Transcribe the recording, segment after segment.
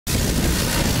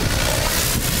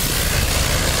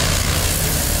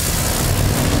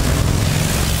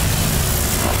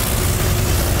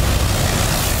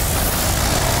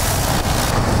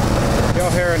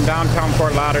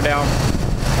Lauderdale.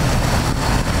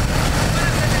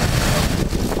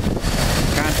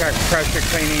 Contract pressure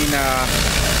cleaning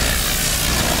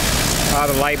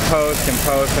all the light posts and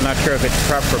posts. I'm not sure if it's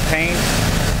prep for paint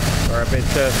or if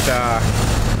it's just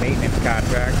maintenance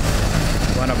contract.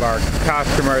 One of our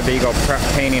customers, they go prep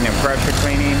painting and pressure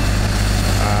cleaning.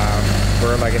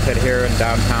 We're, like I said, here in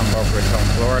downtown Boca Raton,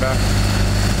 Florida.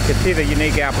 You can see the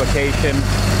unique application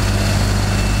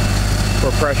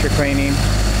for pressure cleaning.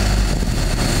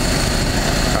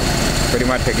 Pretty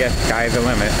much, I guess, sky's the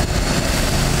limit.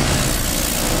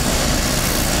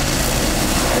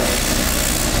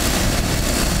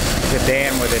 This is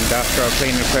Dan with Industrial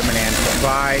Cleaning Equipment and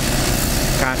Supply.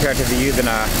 Contractor to be using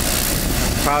a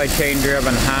poly chain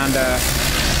driven Honda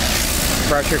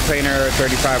pressure cleaner,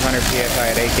 3,500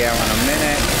 P.S.I. at 8 gallon a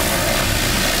minute.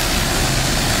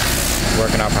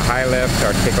 Working off a high lift,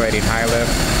 articulating high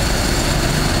lift.